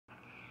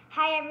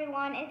Hi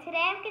everyone, and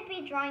today I'm going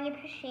to be drawing a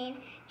Pusheen,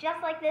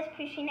 just like this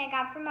Pusheen I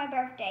got for my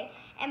birthday.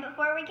 And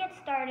before we get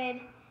started,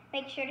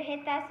 make sure to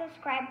hit that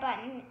subscribe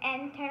button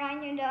and turn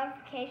on your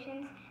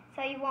notifications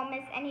so you won't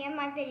miss any of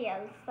my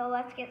videos. So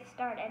let's get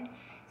started.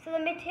 So the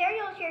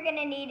materials you're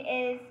going to need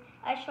is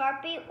a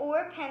Sharpie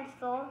or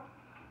pencil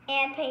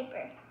and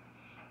paper.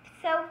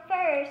 So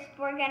first,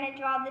 we're going to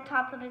draw the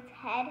top of its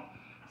head.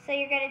 So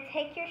you're going to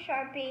take your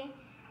Sharpie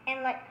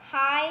and like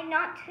high,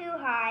 not too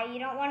high. You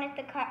don't want it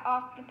to cut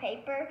off the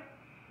paper.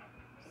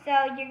 So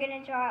you're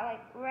going to draw it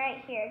like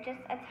right here,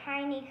 just a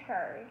tiny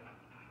curve.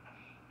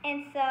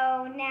 And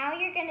so now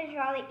you're going to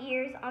draw the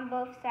ears on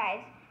both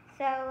sides.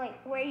 So like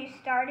where you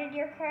started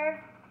your curve,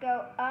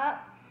 go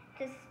up,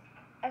 just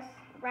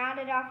round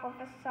it off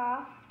with a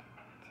soft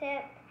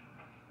tip.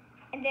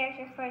 And there's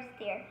your first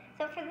ear.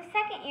 So for the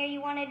second ear, you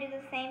want to do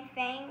the same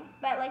thing,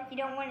 but like you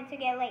don't want it to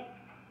get like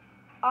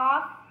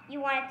off. You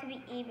want it to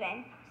be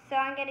even. So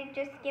I'm going to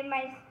just give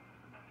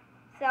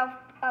myself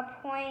a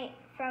point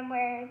from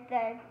where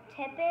the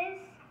tip is.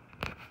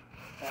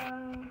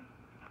 So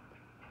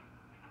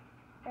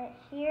right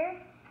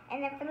here.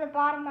 And then for the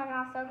bottom, I'm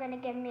also going to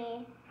give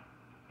me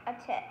a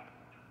tip,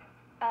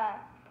 a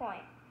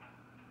point.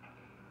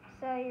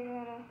 So you're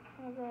going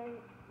to go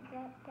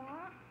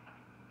that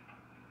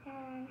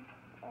and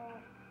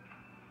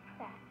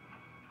that.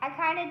 I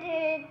kind of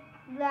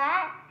did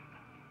that.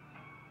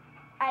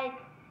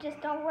 Just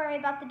don't worry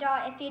about the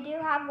dot. If you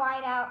do have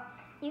whiteout,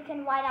 you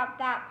can white out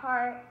that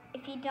part.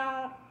 If you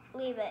don't,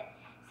 leave it.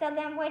 So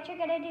then what you're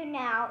going to do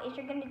now is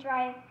you're going to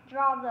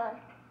draw the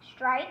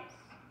stripes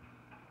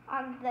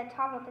on the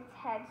top of its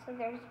head. So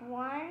there's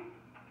 1,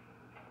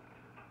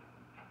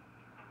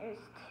 there's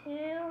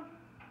 2,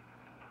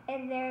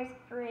 and there's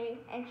 3,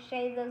 and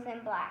shade those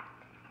in black.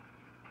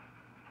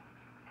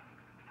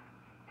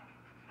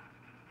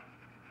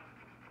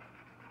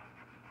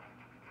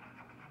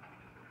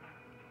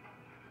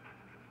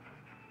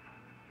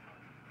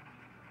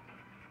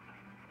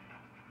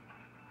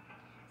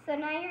 So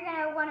now you're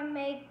going to want to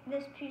make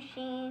this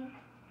Pusheen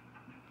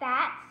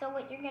fat. So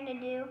what you're going to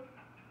do,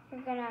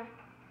 you're going to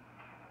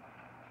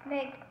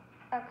make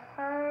a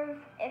curve.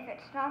 If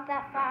it's not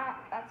that fat,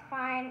 that's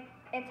fine.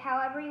 It's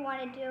however you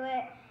want to do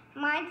it.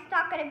 Mine's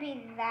not going to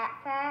be that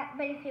fat,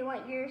 but if you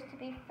want yours to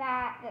be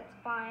fat, that's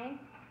fine.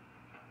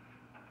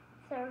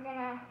 So we're going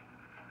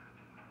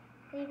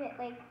to leave it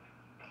like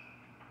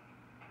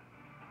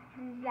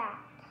that.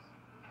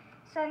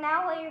 So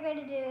now what you're going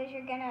to do is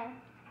you're going to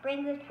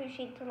bring this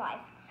Pusheen to life.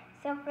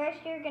 So first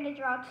you're going to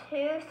draw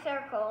 2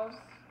 circles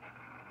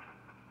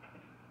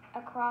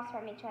across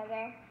from each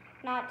other,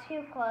 not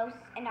too close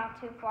and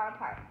not too far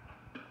apart.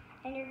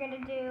 And you're going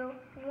to do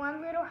one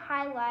little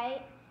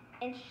highlight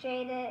and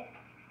shade it,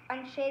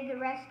 and shade the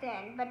rest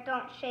in, but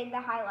don't shade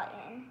the highlight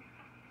in.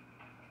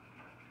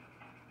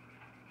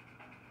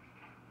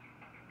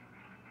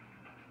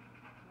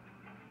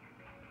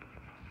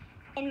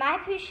 In my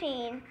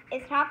Pusheen,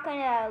 it's not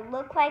going to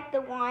look like the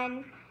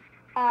one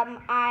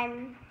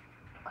I'm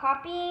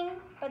copying,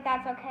 but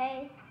that's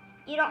okay.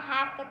 You don't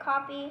have to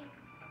copy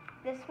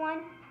this one.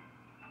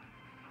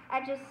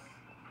 I just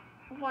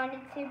wanted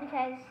to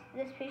because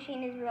this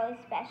Pusheen is really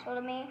special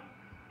to me.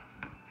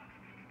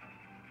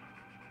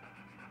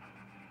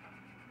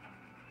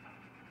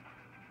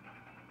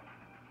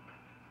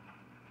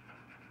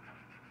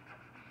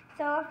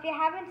 So if you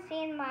haven't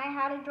seen my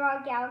How to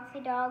Draw a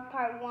Galaxy Dog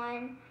Part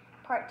 1,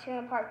 Part 2,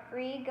 and Part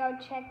 3, go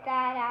check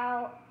that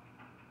out.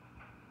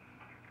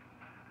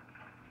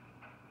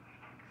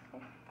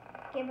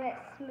 Give it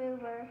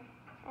smoother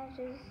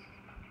edges.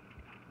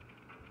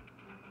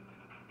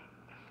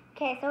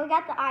 Okay, so we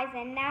got the eyes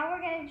in. Now we're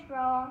going to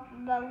draw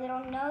the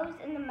little nose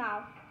and the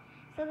mouth.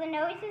 So the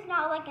nose is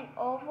not like an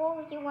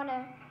oval. You want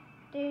to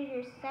do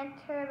your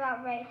center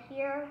about right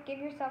here. Give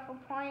yourself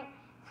a point.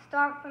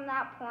 Start from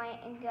that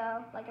point and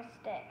go like a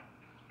stick.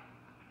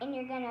 And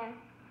you're going to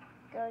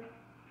go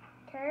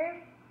curve.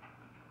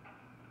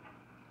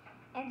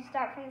 And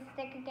start from the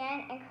stick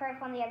again and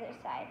curve on the other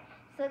side.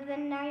 So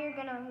then now you're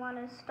going to want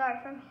to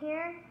start from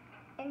here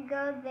and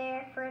go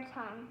there for a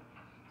tongue.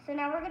 So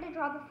now we're going to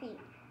draw the feet.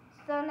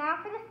 So now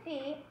for the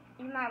feet,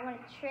 you might want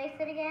to trace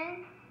it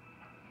again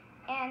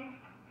and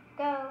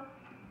go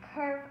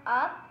curve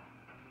up,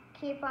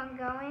 keep on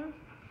going,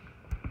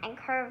 and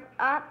curve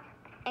up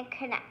and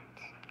connect.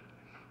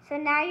 So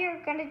now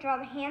you're going to draw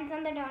the hands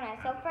on the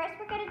donut. So first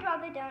we're going to draw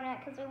the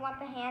donut because we want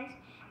the hands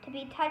to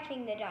be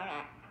touching the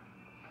donut.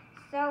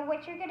 So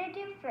what you're going to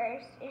do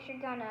first is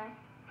you're going to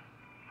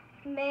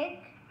make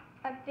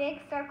a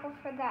big circle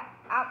for the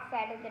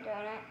outside of the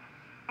donut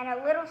and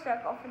a little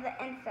circle for the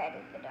inside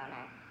of the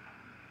donut.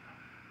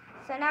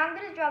 So now I'm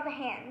going to draw the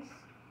hands.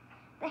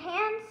 The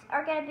hands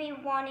are going to be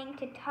wanting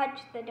to touch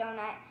the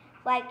donut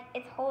like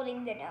it's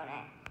holding the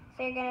donut.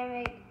 So you're going to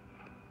make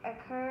a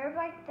curve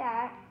like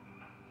that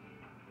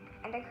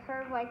and a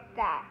curve like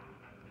that.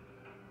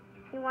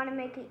 You want to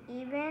make it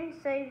even,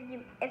 so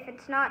if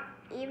it's not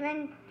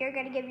even, you're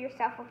going to give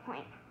yourself a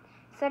point.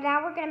 So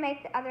now we're going to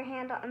make the other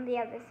hand on the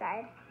other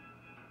side.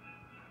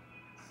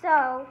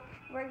 So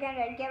we're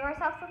gonna give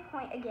ourselves a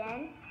point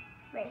again,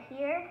 right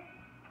here,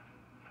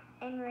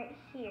 and right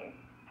here.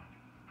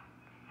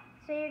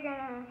 So you're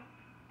gonna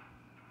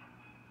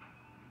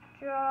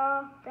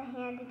draw the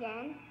hand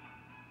again.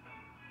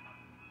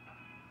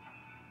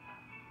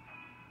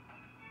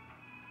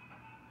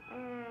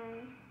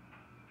 And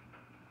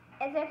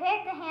it's okay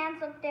if the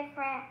hands look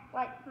different,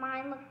 like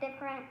mine look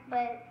different,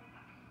 but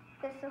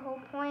that's the whole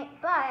point.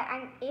 But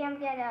I am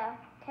gonna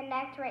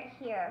connect right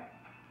here,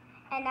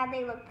 and now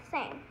they look the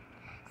same.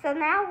 So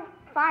now,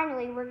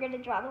 finally, we're gonna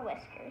draw the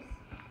whiskers.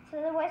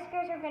 So the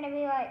whiskers are gonna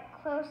be like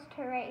close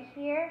to right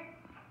here,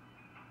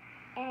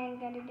 and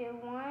gonna do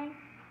 1,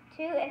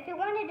 2. If you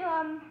want to do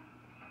them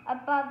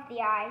above the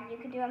eye, you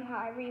can do them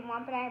however you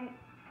want, but I'm,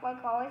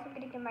 like always, I'm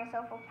gonna give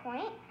myself a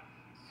point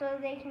so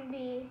they can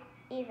be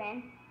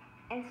even.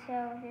 And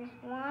so there's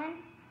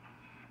 1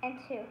 and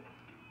 2.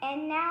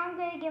 And now I'm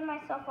going to give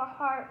myself a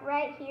heart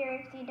right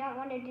here. If you don't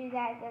want to do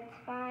that, that's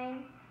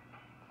fine.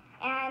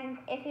 And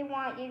if you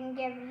want, you can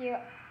give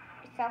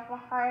yourself a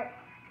heart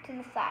to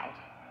the side.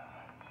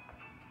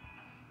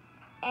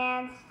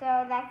 And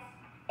so that's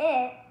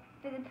it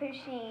for the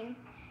Pusheen.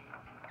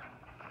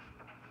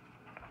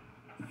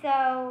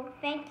 So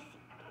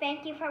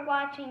thank you for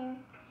watching.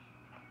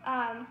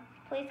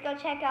 Please go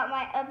check out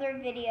my other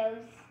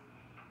videos.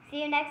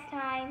 See you next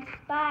time.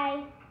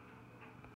 Bye.